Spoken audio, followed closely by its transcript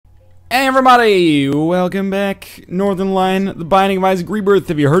Hey everybody, welcome back. Northern Line, The Binding of Isaac Rebirth.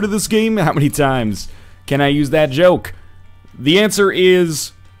 Have you heard of this game? How many times can I use that joke? The answer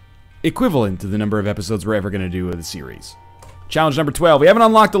is equivalent to the number of episodes we're ever going to do of the series. Challenge number 12. We haven't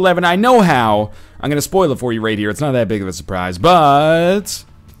unlocked 11. I know how. I'm going to spoil it for you right here. It's not that big of a surprise, but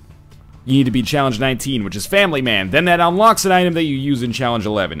you need to beat challenge 19, which is Family Man. Then that unlocks an item that you use in challenge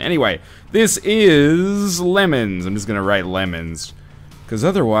 11. Anyway, this is lemons. I'm just going to write lemons, because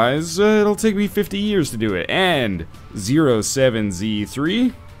otherwise, it'll take me 50 years to do it. And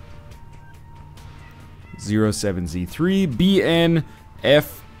 07Z3. 07Z3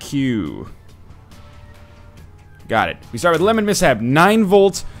 BNFQ. Got it. We start with Lemon Mishap, 9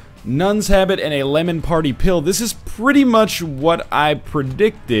 volt, Nun's Habit, and a Lemon Party Pill. This is pretty much what I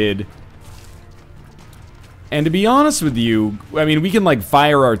predicted. And to be honest with you, I mean, we can, like,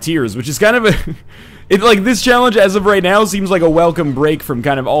 fire our tears, which is kind of a... this challenge, as of right now, seems like a welcome break from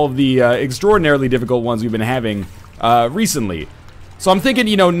kind of all of the extraordinarily difficult ones we've been having recently. So I'm thinking,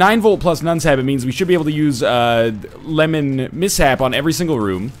 you know, 9 volt plus Nun's Habit means we should be able to use Lemon Mishap on every single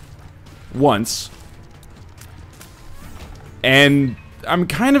room once. And I'm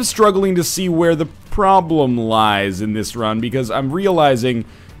kind of struggling to see where the problem lies in this run, because I'm realizing,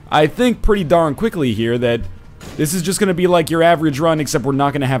 I think pretty darn quickly here, that this is just going to be like your average run, except we're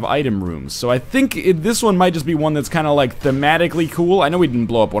not going to have item rooms. So I think this one might just be one that's kind of like thematically cool. I know we didn't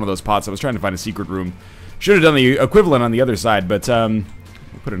blow up one of those pots. I was trying to find a secret room. Should have done the equivalent on the other side, but we'll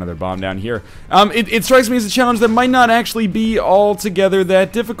put another bomb down here. It strikes me as a challenge that might not actually be altogether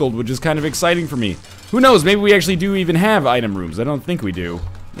that difficult, which is kind of exciting for me. Who knows, maybe we actually do even have item rooms. I don't think we do.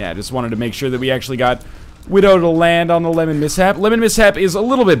 Yeah, just wanted to make sure that we actually got Widow to land on the Lemon Mishap. Lemon Mishap is a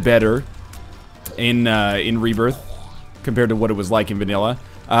little bit better in Rebirth compared to what it was like in Vanilla.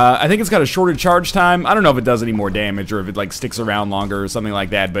 I think it's got a shorter charge time. I don't know if it does any more damage or if it like sticks around longer or something like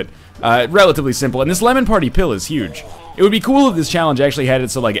that, but relatively simple. And this Lemon Party pill is huge. It would be cool if this challenge actually had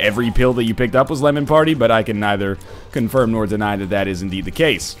it so like every pill that you picked up was Lemon Party, but I can neither confirm nor deny that that is indeed the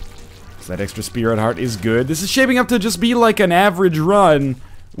case. So that extra Spirit Heart is good. This is shaping up to just be like an average run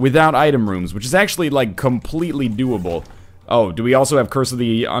without item rooms, which is actually like completely doable. Oh, do we also have Curse of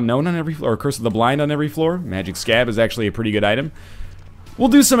the Unknown on every floor, or Curse of the Blind on every floor? Magic Scab is actually a pretty good item. We'll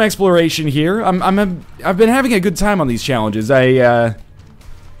do some exploration here. I've been having a good time on these challenges. I'm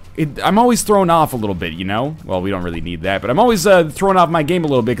always thrown off a little bit, you know? Well, we don't really need that, but I'm always thrown off my game a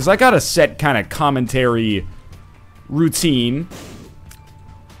little bit, because I got a set kind of commentary routine.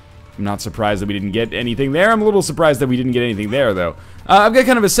 I'm not surprised that we didn't get anything there. I'm a little surprised that we didn't get anything there, though. I've got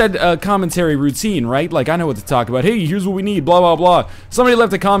kind of a set commentary routine, right? Like, I know what to talk about. Hey, here's what we need, blah, blah, blah. Somebody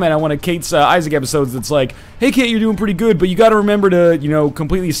left a comment on one of Kate's Isaac episodes that's like, hey, Kate, you're doing pretty good, but you gotta remember to, you know,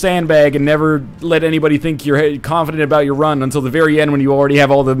 completely sandbag and never let anybody think you're confident about your run until the very end when you already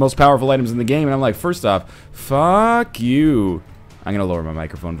have all the most powerful items in the game. And I'm like, first off, fuck you. I'm gonna lower my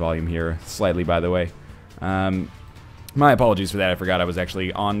microphone volume here slightly, by the way. My apologies for that. I forgot I was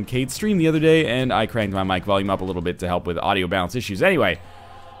actually on Kate's stream the other day, and I cranked my mic volume up a little bit to help with audio balance issues. Anyway,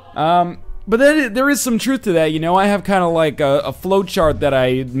 but then there is some truth to that, you know. I have kind of like a flowchart that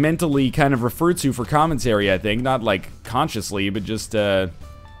I mentally kind of refer to for commentary, I think. Not like consciously, but just, this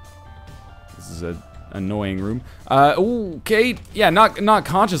is a annoying room. Ooh, Kate, yeah, not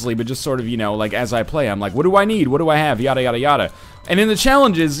consciously, but just sort of, you know, like as I play, I'm like, what do I need? What do I have? Yada, yada, yada. And in the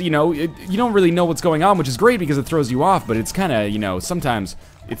challenges, you know, you don't really know what's going on, which is great because it throws you off, but it's kind of, you know, sometimes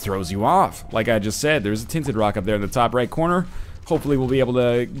it throws you off. Like I just said, there's a tinted rock up there in the top right corner. Hopefully we'll be able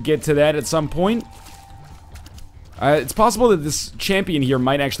to get to that at some point. It's possible that this champion here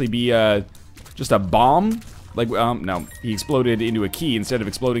might actually be just a bomb. Like, no, he exploded into a key instead of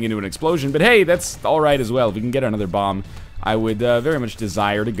exploding into an explosion, but hey, that's alright as well. If we can get another bomb, I would very much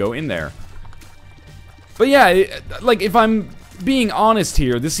desire to go in there. But yeah, like, if I'm being honest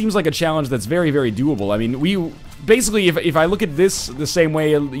here, this seems like a challenge that's very, very doable. I mean, we basically, if I look at this the same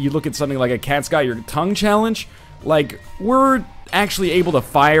way you look at something like a Cat's Got Your Tongue challenge, like, we're actually able to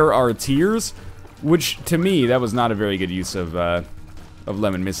fire our tears, which, to me, that was not a very good use of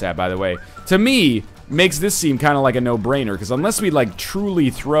Lemon Mishap, by the way. To me, makes this seem kind of like a no-brainer, because unless we, like, truly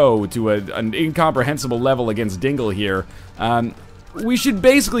throw to an incomprehensible level against Dingle here, we should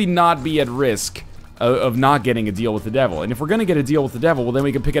basically not be at risk of not getting a deal with the devil. And if we're gonna get a deal with the devil, well, then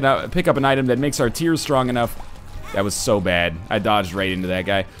we can pick up an item that makes our tears strong enough. That was so bad. I dodged right into that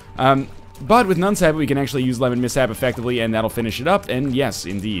guy. But with Nun's Habit, we can actually use Lemon Mishap effectively, and that'll finish it up. And yes,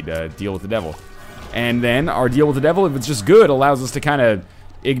 indeed, deal with the devil. And then our deal with the devil, if it's just good, allows us to kind of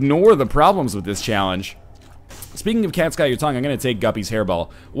ignore the problems with this challenge. Speaking of Cat's Got Your Tongue, I'm gonna take Guppy's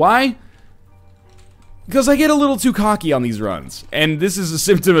Hairball. Why? Because I get a little too cocky on these runs, and this is a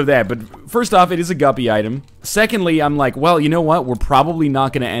symptom of that. But first off, it is a guppy item. Secondly, I'm like, well, you know what? We're probably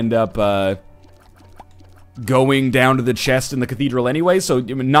not going to end up going down to the chest in the cathedral anyway, so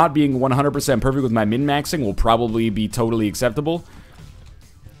not being 100% perfect with my min-maxing will probably be totally acceptable.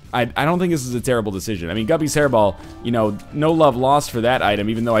 I don't think this is a terrible decision. I mean, Guppy's Hairball, you know, no love lost for that item,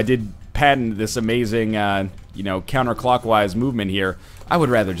 even though I did patent this amazing, you know, counterclockwise movement here. I would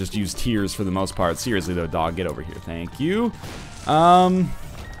rather just use tears for the most part. Seriously, though, dog, get over here. Thank you. What am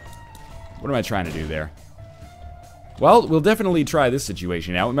I trying to do there? Well, we'll definitely try this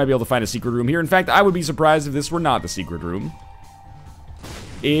situation out. We might be able to find a secret room here. In fact, I would be surprised if this were not the secret room.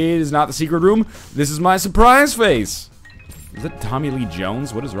 It is not the secret room. This is my surprise face. Is that Tommy Lee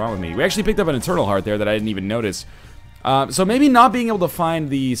Jones? What is wrong with me? We actually picked up an Eternal Heart there that I didn't even notice. So maybe not being able to find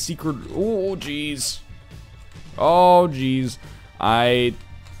the secret... Oh, jeez. Oh, jeez. I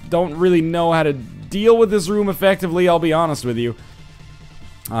don't really know how to deal with this room effectively, I'll be honest with you.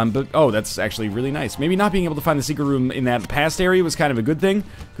 But, oh, that's actually really nice. Maybe not being able to find the secret room in that past area was kind of a good thing,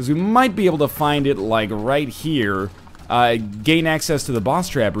 because we might be able to find it, like, right here, gain access to the boss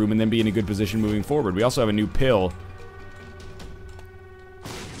trap room, and then be in a good position moving forward. We also have a new pill.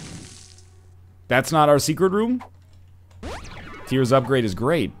 That's not our secret room? Tears upgrade is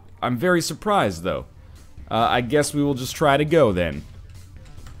great. I'm very surprised, though. I guess we will just try to go, then.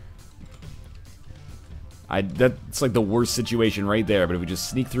 That's like the worst situation right there, but if we just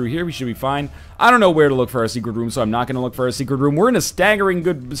sneak through here, we should be fine. I don't know where to look for our secret room, so I'm not going to look for our secret room. We're in a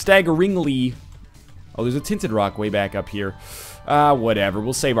staggeringly... Oh, there's a tinted rock way back up here. Whatever,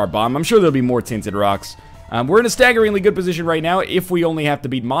 we'll save our bomb. I'm sure there'll be more tinted rocks. We're in a staggeringly good position right now if we only have to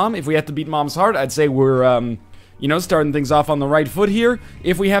beat Mom. If we have to beat Mom's heart, I'd say we're, you know, starting things off on the right foot here.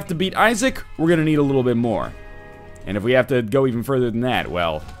 If we have to beat Isaac, we're going to need a little bit more. And if we have to go even further than that,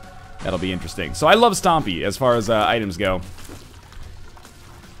 well... That'll be interesting. So I love Stompy as far as items go.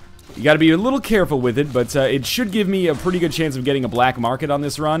 You gotta be a little careful with it, but it should give me a pretty good chance of getting a black market on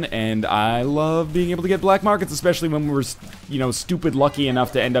this run, and I love being able to get black markets, especially when we're, you know, stupid lucky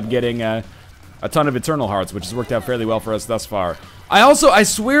enough to end up getting a ton of Eternal Hearts, which has worked out fairly well for us thus far. I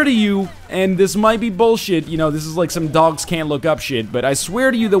swear to you, and this might be bullshit, you know, this is like some dogs can't look up shit, but I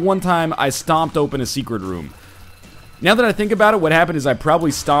swear to you that one time I stomped open a secret room. Now that I think about it, what happened is I probably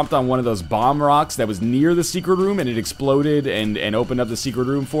stomped on one of those bomb rocks that was near the secret room, and it exploded and opened up the secret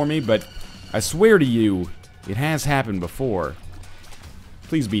room for me, but I swear to you, it has happened before.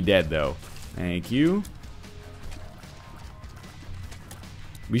 Please be dead, though. Thank you.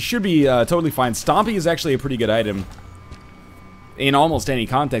 We should be totally fine. Stompy is actually a pretty good item in almost any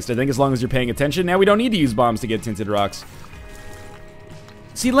context, I think, as long as you're paying attention. Now we don't need to use bombs to get tinted rocks.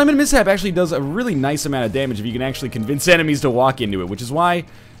 See, Lemon Mishap actually does a really nice amount of damage if you can actually convince enemies to walk into it, which is why,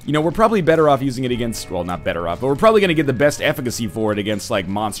 you know, we're probably better off using it against, well, not better off, but we're probably going to get the best efficacy for it against, like,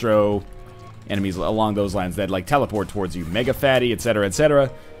 Monstro enemies along those lines that, like, teleport towards you, Mega Fatty, etc., etc.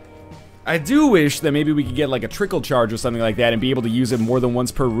 I do wish that maybe we could get, like, a trickle charge or something like that and be able to use it more than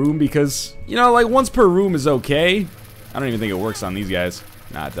once per room, because, you know, like, once per room is okay. I don't even think it works on these guys.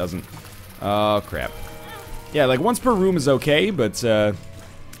 Nah, it doesn't. Oh, crap. Yeah, like, once per room is okay, but,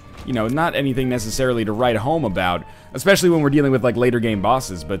 you know, not anything necessarily to write home about, especially when we're dealing with, like, later game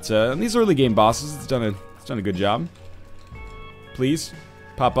bosses. But these early game bosses, it's done a good job. Please,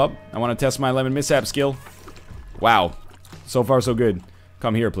 pop up. I want to test my Lemon Mishap skill. Wow, so far so good.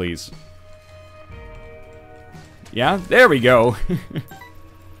 Come here, please. Yeah, there we go.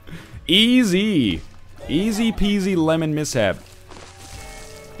 Easy, easy peasy Lemon Mishap.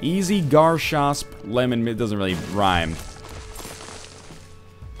 Easy Garshasp Lemon. It doesn't really rhyme.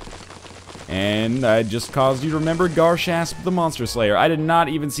 And I just caused you to remember Garshasp the Monster Slayer. I did not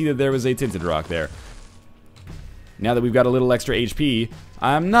even see that there was a tinted rock there. Now that we've got a little extra HP,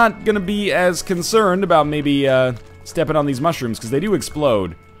 I'm not going to be as concerned about maybe stepping on these mushrooms, because they do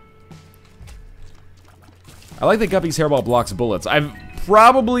explode. I like that Guppy's Hairball blocks bullets. I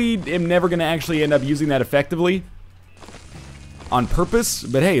probably am never going to actually end up using that effectively on purpose,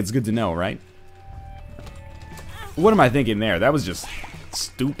 but hey, it's good to know, right? What am I thinking there? That was just...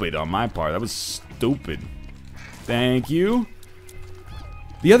 stupid on my part. That was stupid. Thank you.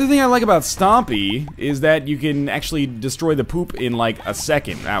 The other thing I like about Stompy is that you can actually destroy the poop in like a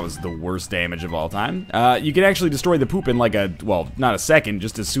second. That was the worst damage of all time. You can actually destroy the poop in like a, well, not a second,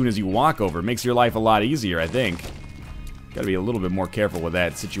 just as soon as you walk over. It makes your life a lot easier, I think. Gotta be a little bit more careful with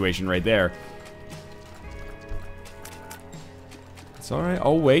that situation right there. It's alright.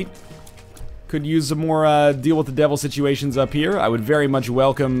 Oh, wait. Could use some more deal with the devil situations up here. I would very much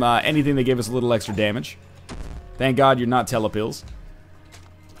welcome anything that gave us a little extra damage. Thank God you're not telepills.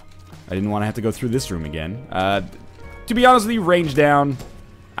 I didn't want to have to go through this room again. To be honest with you, range down,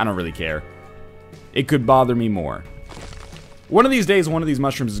 I don't really care. It could bother me more. One of these days, one of these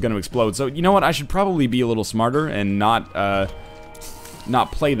mushrooms is going to explode. So, you know what? I should probably be a little smarter and not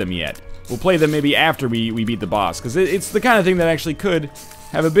play them yet. We'll play them maybe after we beat the boss. Because it's the kind of thing that actually could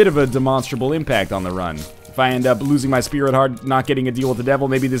have a bit of a demonstrable impact on the run. If I end up losing my spirit heart, not getting a deal with the devil,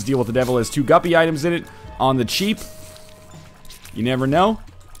 maybe this deal with the devil has 2 guppy items in it on the cheap. You never know.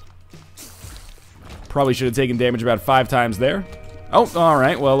 Probably should have taken damage about 5 times there. Oh,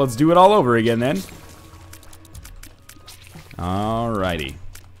 alright, well, let's do it all over again then. Alrighty.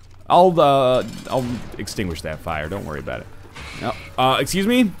 I'll extinguish that fire, don't worry about it. No, excuse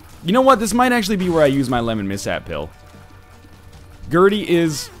me? You know what, this might actually be where I use my lemon mishap pill. Gertie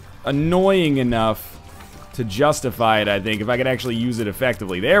is annoying enough to justify it, I think, if I could actually use it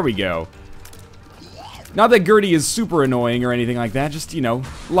effectively. There we go. Not that Gertie is super annoying or anything like that, just, you know,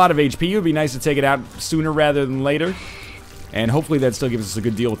 a lot of HP. It would be nice to take it out sooner rather than later. And hopefully that still gives us a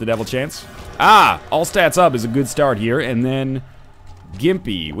good deal with the devil chance. Ah, all stats up is a good start here. And then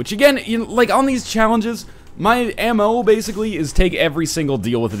Gimpy, which again, you know, like on these challenges, my MO basically is take every single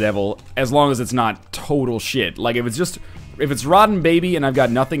deal with the devil as long as it's not total shit. Like if it's Rotten Baby and I've got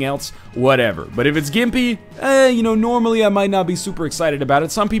nothing else, whatever. But if it's Gimpy, you know, normally I might not be super excited about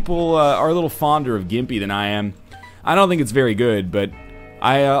it. Some people are a little fonder of Gimpy than I am. I don't think it's very good, but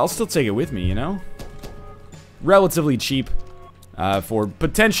I'll still take it with me, you know? Relatively cheap for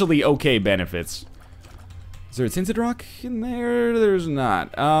potentially okay benefits. Is there a tinted rock in there? There's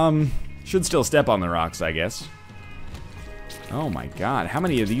not. Should still step on the rocks, I guess. Oh my god, how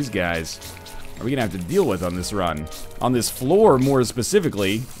many of these guys are we gonna have to deal with on this run? On this floor, more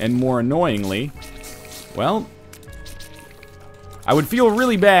specifically, and more annoyingly. Well, I would feel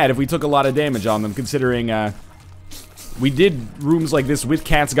really bad if we took a lot of damage on them, considering we did rooms like this with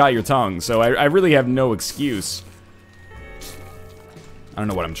Cat's Got Your Tongue, so I really have no excuse. I don't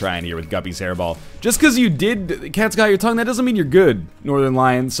know what I'm trying here with Guppy's Hairball. Just because you did Cat's Got Your Tongue, that doesn't mean you're good, Northern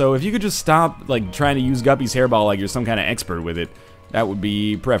Lion. So if you could just stop, like, trying to use Guppy's Hairball like you're some kind of expert with it, that would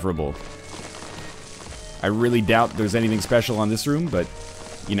be preferable. I really doubt there's anything special on this room, but,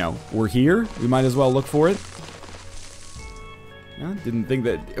 you know, we're here. We might as well look for it. Yeah, didn't think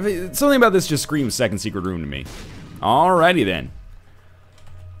that... I mean, something about this just screams second secret room to me. Alrighty then.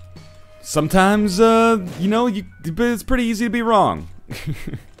 Sometimes, you know, it's pretty easy to be wrong.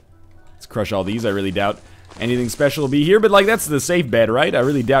 Let's crush all these. I really doubt anything special will be here, but like that's the safe bet, right? I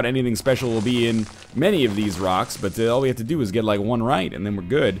really doubt anything special will be in many of these rocks, but all we have to do is get like one right and then we're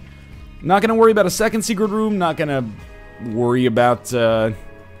good. Not gonna worry about a second secret room, not gonna worry about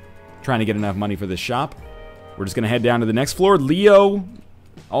trying to get enough money for this shop. We're just gonna head down to the next floor. Leo,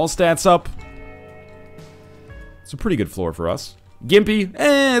 all stats up. It's a pretty good floor for us. Gimpy,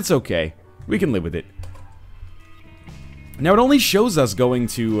 it's okay. We can live with it. Now it only shows us going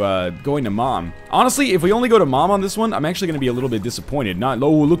to Mom. Honestly, if we only go to Mom on this one, I'm actually going to be a little bit disappointed. Not,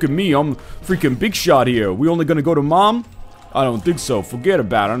 oh, look at me, I'm freaking big shot here. We only going to go to Mom? I don't think so. Forget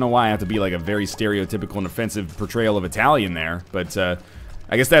about it. I don't know why I have to be like a very stereotypical and offensive portrayal of Italian there, but I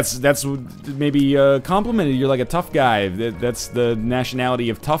guess that's maybe complimented. You're like a tough guy. That's the nationality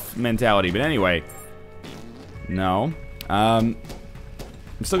of tough mentality. But anyway, no. I'm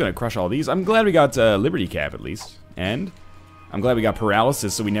still gonna crush all these. I'm glad we got Liberty Cap at least, and I'm glad we got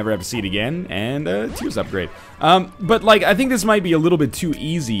Paralysis so we never have to see it again, and Tears Upgrade. But like, I think this might be a little bit too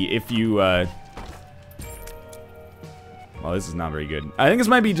easy if you, well, this is not very good. I think this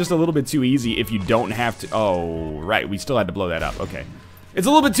might be just a little bit too easy if you don't have to, oh, right, we still had to blow that up, okay. It's a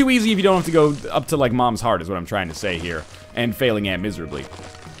little bit too easy if you don't have to go up to like Mom's heart is what I'm trying to say here, and failing at miserably.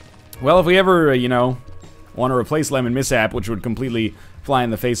 Well, if we ever, you know, want to replace Lemon Mishap, which would completely fly in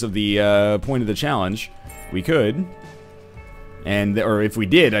the face of the point of the challenge, we could. And, or if we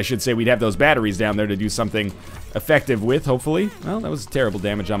did, I should say we'd have those batteries down there to do something effective with, hopefully. Well, that was terrible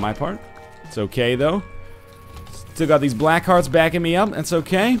damage on my part. It's okay, though. Still got these black hearts backing me up. That's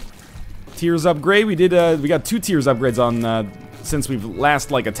okay. Tears upgrade. We did, we got 2 tears upgrades on, since we've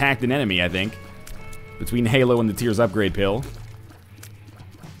last, like, attacked an enemy, I think. Between Halo and the tears upgrade pill.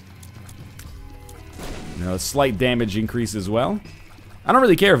 You know, a slight damage increase as well. I don't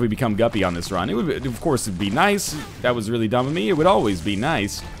really care if we become Guppy on this run. It would, of course, it'd be nice. That was really dumb of me. It would always be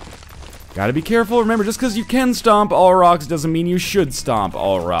nice. Gotta be careful. Remember, just because you can stomp all rocks doesn't mean you should stomp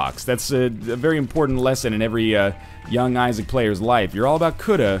all rocks. That's a very important lesson in every young Isaac player's life. You're all about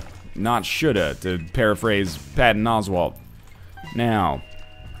coulda, not shoulda, to paraphrase Patton Oswalt. Now,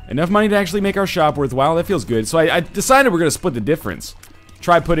 enough money to actually make our shop worthwhile. That feels good. So I decided we're gonna split the difference.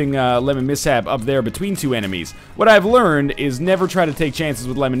 try putting Lemon Mishap up there between two enemies. What I've learned is never try to take chances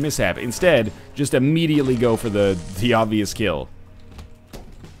with Lemon Mishap. Instead, just immediately go for the obvious kill.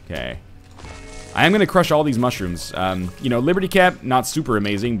 Okay. I am going to crush all these mushrooms. You know, Liberty Cap, not super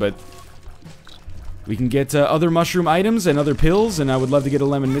amazing, but we can get other mushroom items and other pills, and I would love to get a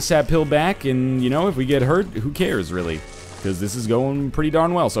Lemon Mishap pill back, and, you know, if we get hurt, who cares, really? Because this is going pretty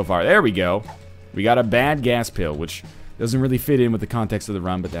darn well so far. There we go. We got a bad gas pill, which doesn't really fit in with the context of the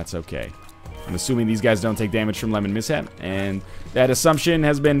run, but that's okay. I'm assuming these guys don't take damage from Lemon Mishap, and that assumption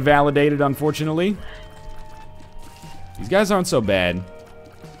has been validated, unfortunately. These guys aren't so bad.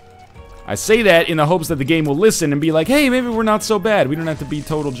 I say that in the hopes that the game will listen and be like, hey, maybe we're not so bad. We don't have to be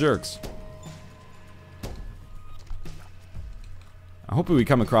total jerks. I hope we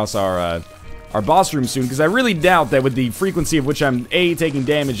come across our boss room soon, because I really doubt that with the frequency of which I'm A, taking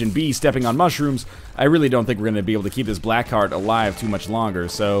damage, and B, stepping on mushrooms, I really don't think we're going to be able to keep this black heart alive too much longer,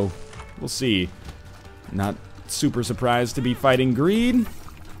 so we'll see. Not super surprised to be fighting Greed.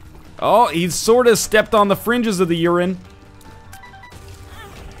 Oh, he's sort of stepped on the fringes of the urine.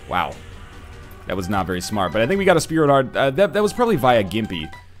 Wow. That was not very smart, but I think we got a Spirit Heart. That was probably via Gimpy.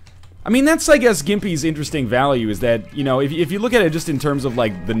 I mean, that's, I guess, Gimpy's interesting value is that, you know, if you look at it just in terms of,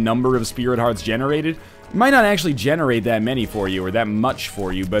 like, the number of Spirit Hearts generated, it might not actually generate that many for you, or that much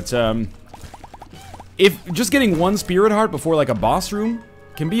for you, but, if just getting one Spirit Heart before, like, a boss room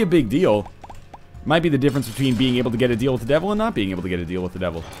can be a big deal. Might be the difference between being able to get a deal with the devil and not being able to get a deal with the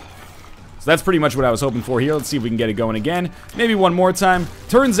devil. So that's pretty much what I was hoping for here. Let's see if we can get it going again. Maybe one more time.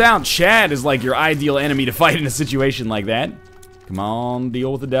 Turns out Chad is, like, your ideal enemy to fight in a situation like that. Come on,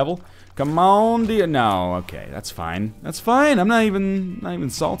 deal with the devil. Come on, deal. No, okay, that's fine. That's fine. I'm not even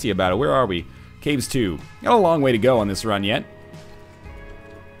salty about it. Where are we? Caves 2. Got a long way to go on this run yet.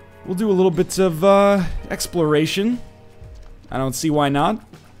 We'll do a little bit of exploration. I don't see why not.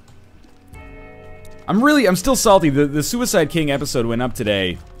 I'm still salty. The Suicide King episode went up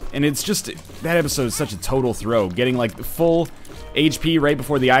today, and it's just, that episode is such a total throw. Getting, like, full HP right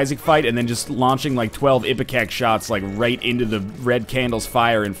before the Isaac fight, and then just launching like 12 Ipecac shots like right into the red candle's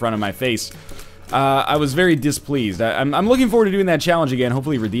fire in front of my face. I was very displeased. I'm looking forward to doing that challenge again,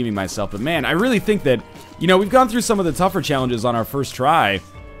 hopefully redeeming myself. But man, I really think that, you know, we've gone through some of the tougher challenges on our first try.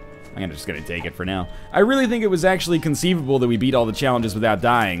 I'm just gonna take it for now. I really think it was actually conceivable that we beat all the challenges without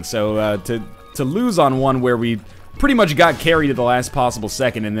dying. So to lose on one where we pretty much got carried at the last possible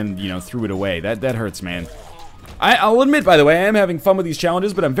second and then, you know, threw it away, that hurts, man. I'll admit, by the way, I am having fun with these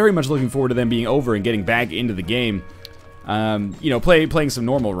challenges, but I'm very much looking forward to them being over and getting back into the game. You know, playing some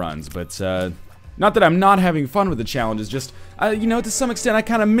normal runs, but not that I'm not having fun with the challenges. Just, you know, to some extent, I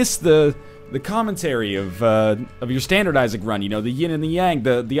kind of miss the commentary of your standard Isaac run. You know, the yin and the yang,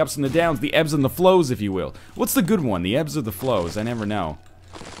 the ups and the downs, the ebbs and the flows, if you will. What's the good one? The ebbs or the flows? I never know.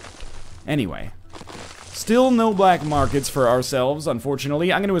 Anyway. Still no black markets for ourselves,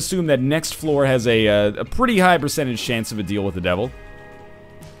 unfortunately. I'm going to assume that next floor has a pretty high percentage chance of a deal with the devil.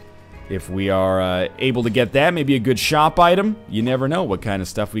 If we are able to get that, maybe a good shop item. You never know what kind of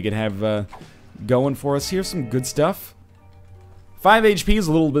stuff we could have going for us here. Some good stuff. 5 HP is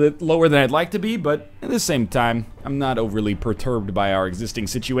a little bit lower than I'd like to be, but at the same time, I'm not overly perturbed by our existing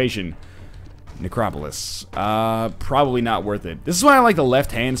situation. Necropolis. Probably not worth it. This is why I like the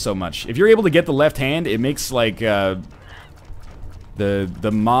left hand so much. If you're able to get the left hand, it makes, like, the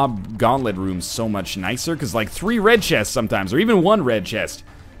mob gauntlet room so much nicer, because, like, 3 red chests sometimes, or even 1 red chest,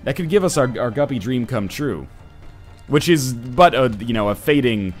 that could give us our guppy dream come true. Which is but a, you know, a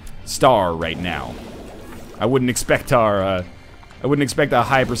fading star right now. I wouldn't expect a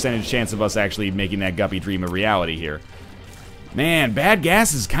high percentage chance of us actually making that guppy dream a reality here. Man, bad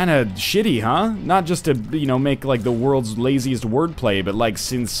gas is kind of shitty, huh? Not just to, you know, make, like, the world's laziest wordplay, but, like,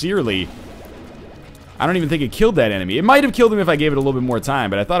 sincerely. I don't even think it killed that enemy. It might have killed him if I gave it a little bit more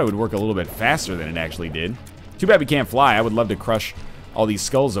time, but I thought it would work a little bit faster than it actually did. Too bad we can't fly. I would love to crush all these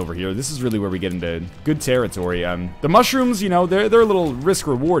skulls over here. This is really where we get into good territory. The mushrooms, you know, they're a little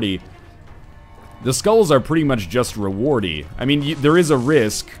risk-rewardy. The skulls are pretty much just rewardy. I mean, there is a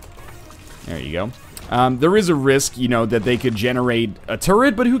risk. There you go. There is a risk, you know, that they could generate a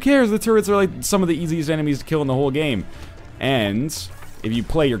turret, but who cares? The turrets are like some of the easiest enemies to kill in the whole game. And if you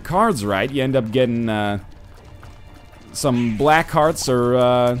play your cards right, you end up getting some black hearts,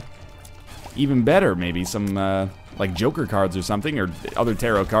 or even better, maybe some like Joker cards or something, or other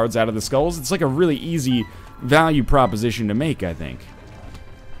tarot cards out of the skulls. It's like a really easy value proposition to make, I think.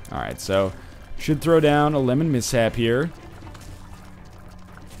 Alright, so should throw down a Lemon Mishap here.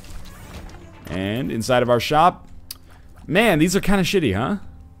 And inside of our shop, man, these are kind of shitty, huh?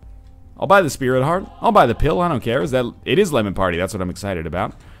 I'll buy the Spirit Heart. I'll buy the pill. I don't care. It is Lemon Party. That's what I'm excited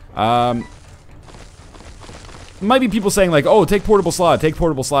about. Might be people saying like, oh, take Portable Slot. Take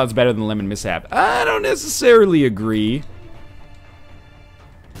Portable Slot is better than Lemon Mishap. I don't necessarily agree.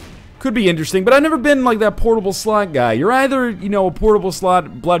 Could be interesting, but I've never been like that Portable Slot guy. You're either, you know, a Portable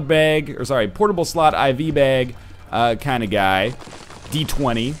Slot blood bag, or sorry, Portable Slot IV bag kind of guy,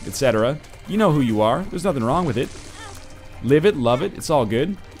 D20, etc. You know who you are. There's nothing wrong with it. Live it, love it. It's all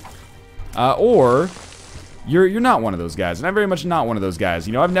good. Or you're not one of those guys, and I'm very much not one of those guys.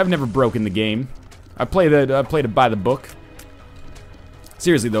 You know, I've never broken the game. I played it by the book.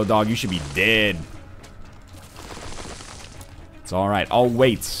 Seriously though, dog, you should be dead. It's all right. I'll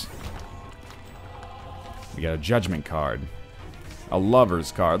wait. We got a judgment card, a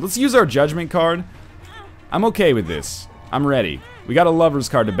lover's card. Let's use our judgment card. I'm okay with this. I'm ready. We got a lover's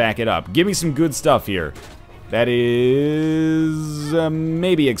card to back it up. Give me some good stuff here. That is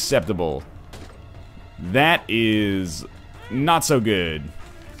maybe acceptable. That is not so good.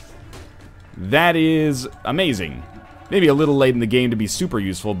 That is amazing. Maybe a little late in the game to be super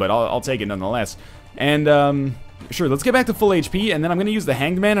useful, but I'll take it nonetheless. And sure, let's get back to full HP, and then I'm going to use the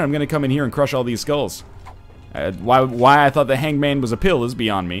Hanged Man, and I'm going to come in here and crush all these skulls. Why I thought the Hanged Man was a pill is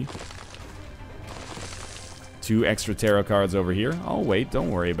beyond me. 2 extra tarot cards over here. Oh, wait, don't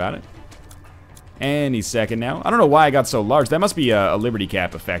worry about it. Any second now. I don't know why I got so large. That must be a Liberty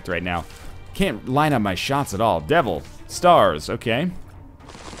Cap effect right now. Can't line up my shots at all. Devil. Stars. Okay.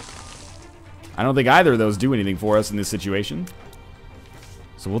 I don't think either of those do anything for us in this situation.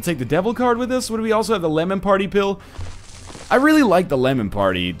 So we'll take the Devil card with us. What do we also have? The Lemon Party pill. I really like the Lemon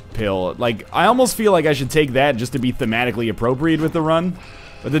Party pill. Like, I almost feel like I should take that just to be thematically appropriate with the run.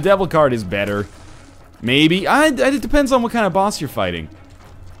 But the Devil card is better. Maybe. It depends on what kind of boss you're fighting.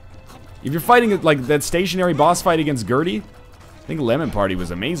 If you're fighting, like, that stationary boss fight against Gertie, I think Lemon Party was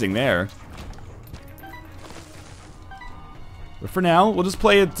amazing there. But for now, we'll just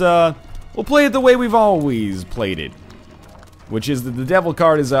play it, we'll play it the way we've always played it. Which is that the Devil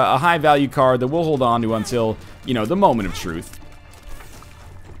card is a high-value card that we'll hold on to until, you know, the moment of truth.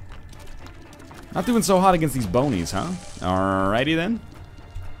 Not doing so hot against these bonies, huh? Alrighty then.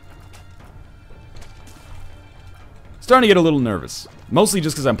 Starting to get a little nervous. Mostly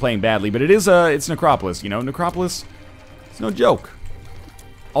just because I'm playing badly, but it is, it's Necropolis, you know? Necropolis, it's no joke.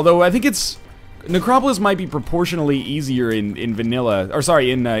 Although, I think it's... Necropolis might be proportionally easier in vanilla, or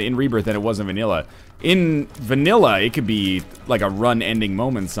sorry, in Rebirth than it was in vanilla. In vanilla, it could be like a run-ending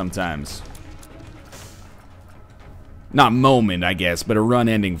moment sometimes. Not moment, I guess, but a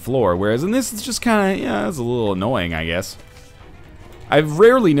run-ending floor. Whereas in this, it's just kind of, yeah, it's a little annoying, I guess. I've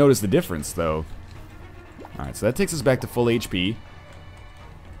rarely noticed the difference, though. Alright, so that takes us back to full HP.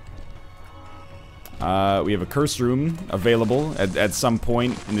 We have a curse room available at some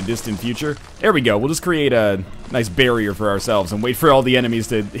point in the distant future. There we go. We'll just create a nice barrier for ourselves and wait for all the enemies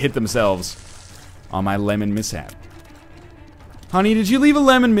to hit themselves on my Lemon Mishap. Honey, did you leave a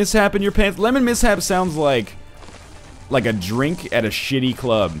Lemon Mishap in your pants? Lemon Mishap sounds like a drink at a shitty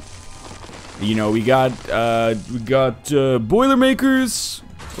club. You know, we got Boilermakers.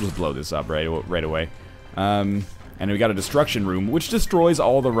 We'll just blow this up right away. And we got a destruction room, which destroys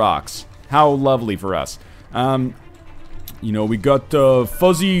all the rocks. How lovely for us. You know, we got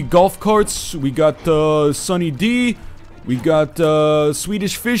fuzzy golf carts, we got Sunny D, we got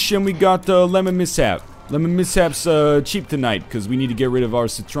Swedish Fish, and we got Lemon Mishap. Lemon Mishap's cheap tonight, because we need to get rid of our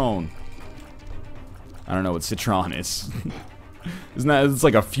Citron. I don't know what Citron is. Isn't that, it's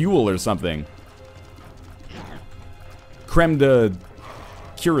like a fuel or something. Creme de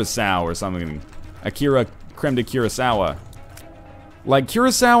Curacao or something. Akira Creme de Kurosawa. Like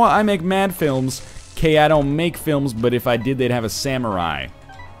Kurosawa, I make mad films. K, I don't make films, but if I did, they'd have a samurai.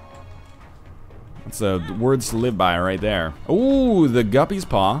 That's words to live by right there. Ooh, the Guppy's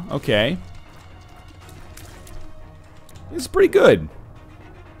Paw. Okay. It's pretty good.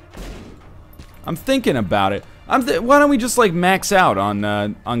 I'm thinking about it. Why don't we just, like, max out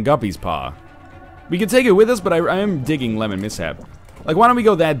on Guppy's Paw? We can take it with us, but I am digging Lemon Mishap. Like, why don't we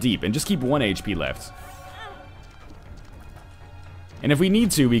go that deep and just keep 1 HP left? And if we need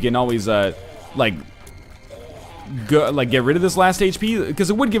to, we can always, like get rid of this last HP,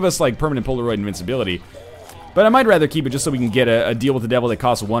 because it would give us, like, permanent Polaroid invincibility. But I might rather keep it just so we can get a deal with the devil that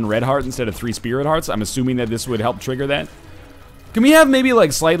costs 1 red heart instead of 3 spirit hearts. I'm assuming that this would help trigger that. Can we have maybe,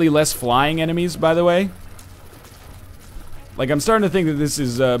 like, slightly less flying enemies, by the way? Like, I'm starting to think that this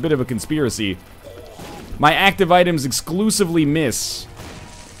is a bit of a conspiracy. My active items exclusively miss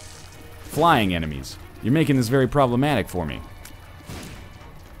flying enemies. You're making this very problematic for me.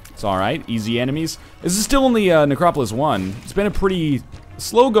 It's alright, easy enemies. This is still only Necropolis 1. It's been a pretty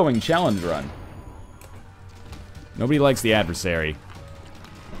slow-going challenge run. Nobody likes the adversary.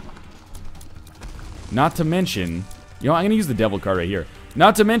 Not to mention, you know, I'm gonna use the devil card right here.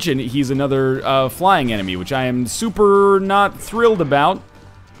 Not to mention, he's another flying enemy, which I am super not thrilled about.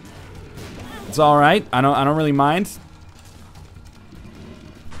 It's all right. I don't really mind.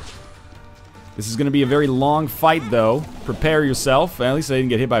 This is gonna be a very long fight, though. Prepare yourself. At least I didn't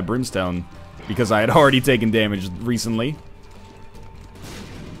get hit by brimstone because I had already taken damage recently.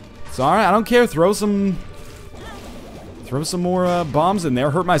 It's all right. I don't care. Throw some more bombs in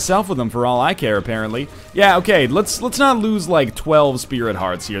there. Hurt myself with them for all I care, apparently. Yeah, okay, let's not lose like 12 spirit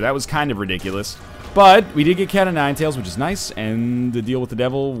hearts here. That was kind of ridiculous. But we did get Cat of Nine Tails, which is nice, and the deal with the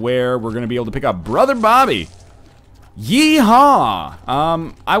devil where we're gonna be able to pick up Brother Bobby.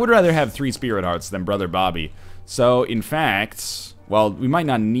 Yeehaw! I would rather have 3 spirit hearts than Brother Bobby. So, in fact, well, we might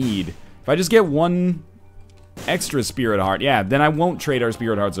not need. If I just get 1 extra spirit heart, yeah, then I won't trade our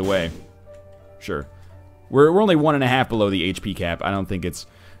spirit hearts away. Sure. We're only 1.5 below the HP cap. I don't think it's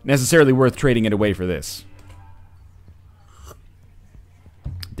necessarily worth trading it away for this.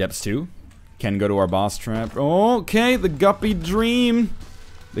 Depths 2. Can go to our boss trap. Okay, the Guppy Dream.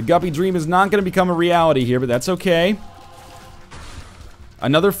 The Guppy Dream is not going to become a reality here, but that's okay.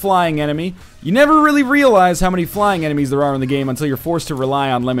 Another flying enemy. You never really realize how many flying enemies there are in the game until you're forced to rely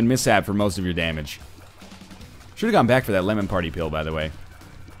on Lemon Mishap for most of your damage. Should have gone back for that Lemon Party pill, by the way.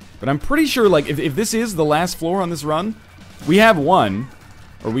 But I'm pretty sure, like, if this is the last floor on this run, we have won,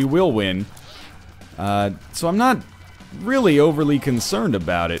 or we will win. So I'm not really overly concerned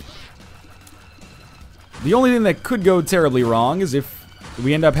about it. The only thing that could go terribly wrong is if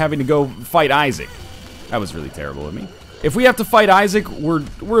we end up having to go fight Isaac. That was really terrible of me. If we have to fight Isaac,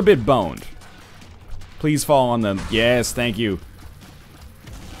 we're a bit boned. Please fall on the... Yes, thank you.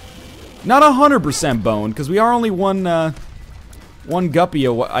 Not 100% boned, because we are only one Guppy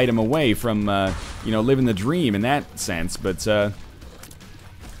item away from, you know, living the dream in that sense, but,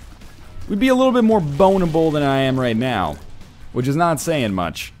 we'd be a little bit more bonable than I am right now, which is not saying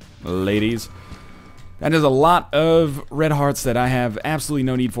much, ladies. That is a lot of red hearts that I have absolutely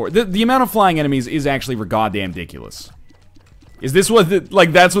no need for. The amount of flying enemies is actually goddamn ridiculous. Is this what,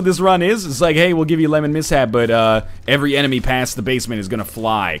 like, that's what this run is? It's like, hey, we'll give you Lemon Mishap, but, every enemy past the basement is gonna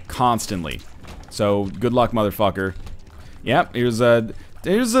fly constantly. So, good luck, motherfucker. Yep, here's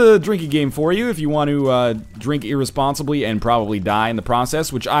a drinking game for you if you want to drink irresponsibly and probably die in the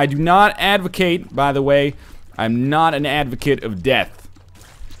process, which I do not advocate, by the way. I'm not an advocate of death.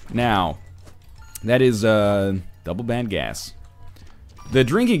 Now, that is double band gas. The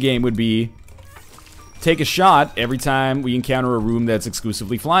drinking game would be take a shot every time we encounter a room that's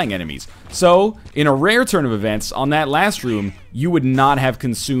exclusively flying enemies. So, in a rare turn of events, on that last room, you would not have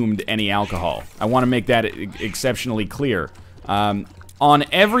consumed any alcohol. I want to make that exceptionally clear. On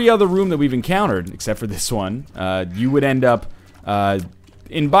every other room that we've encountered, except for this one, you would end up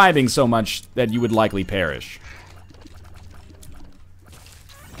imbibing so much that you would likely perish.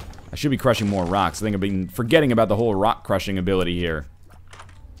 I should be crushing more rocks. I think I've been forgetting about the whole rock crushing ability here.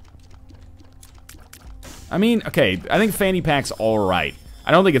 I mean, okay, I think Fanny Pack's alright.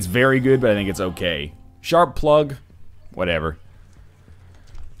 I don't think it's very good, but I think it's okay. Sharp Plug, whatever.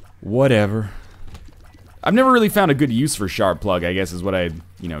 Whatever. I've never really found a good use for Sharp Plug, I guess is what I,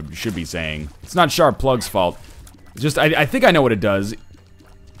 you know, should be saying. It's not Sharp Plug's fault. It's just, I think I know what it does.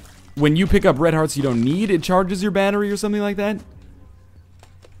 When you pick up red hearts you don't need, it charges your battery or something like that?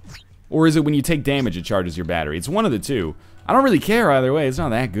 Or is it when you take damage it charges your battery? It's one of the two. I don't really care either way, it's not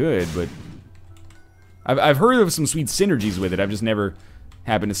that good, but... I've heard of some sweet synergies with it, I've just never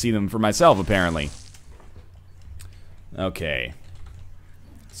happened to see them for myself, apparently. Okay.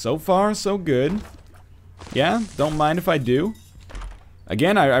 So far, so good. Yeah, don't mind if I do.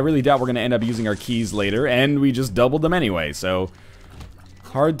 Again, I really doubt we're going to end up using our keys later, and we just doubled them anyway, so...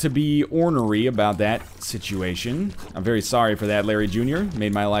 Hard to be ornery about that situation. I'm very sorry for that, Larry Jr.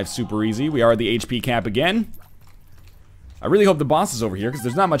 Made my life super easy. We are at the HP cap again. I really hope the boss is over here, because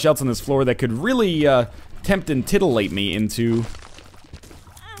there's not much else on this floor that could really tempt and titillate me into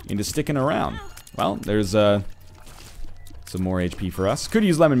sticking around. Well, there's some more HP for us. Could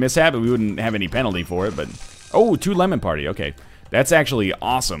use Lemon Mishap, but we wouldn't have any penalty for it, but... Oh, 2 Lemon Party, okay. That's actually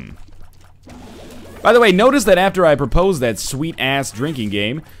awesome. By the way, notice that after I proposed that sweet-ass drinking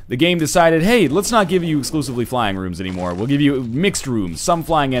game, the game decided, hey, let's not give you exclusively flying rooms anymore. We'll give you mixed rooms, some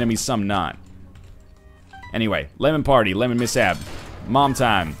flying enemies, some not. Anyway, Lemon Party, Lemon Mishap, Mom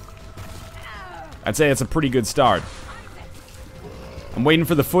Time. I'd say that's a pretty good start. I'm waiting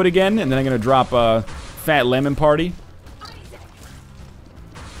for the foot again, and then I'm gonna drop Fat Lemon Party.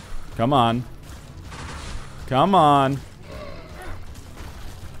 Come on. Come on.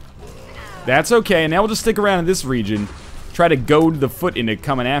 That's okay, and now we'll just stick around in this region. Try to goad the foot into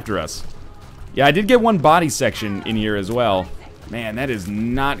coming after us. Yeah, I did get one body section in here as well. Man, that is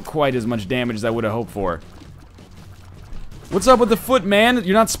not quite as much damage as I would have hoped for. What's up with the foot, man?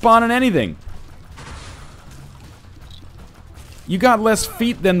 You're not spawning anything. You got less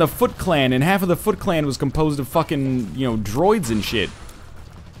feet than the Foot Clan, and half of the Foot Clan was composed of fucking, you know, droids and shit.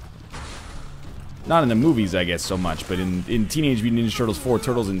 Not in the movies, I guess, so much, but in Teenage Mutant Ninja Turtles 4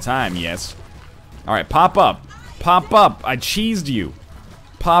 Turtles in Time, yes. Alright, pop up. Pop up. I cheesed you.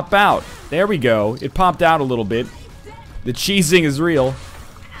 Pop out. There we go. It popped out a little bit. The cheesing is real.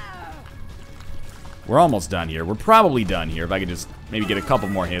 We're almost done here. We're probably done here if I could just maybe get a couple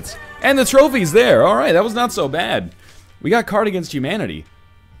more hits. And the trophy's there. Alright, that was not so bad. We got Card Against Humanity.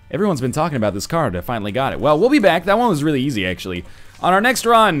 Everyone's been talking about this card. I finally got it. Well, we'll be back. That one was really easy, actually. On our next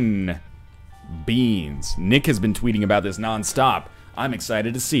run, Beans. Nick has been tweeting about this non-stop. I'm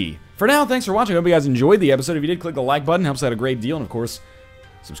excited to see. For now, thanks for watching. I hope you guys enjoyed the episode. If you did, click the like button. Helps out a great deal. And, of course,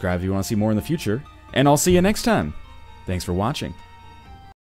 subscribe if you want to see more in the future. And I'll see you next time. Thanks for watching.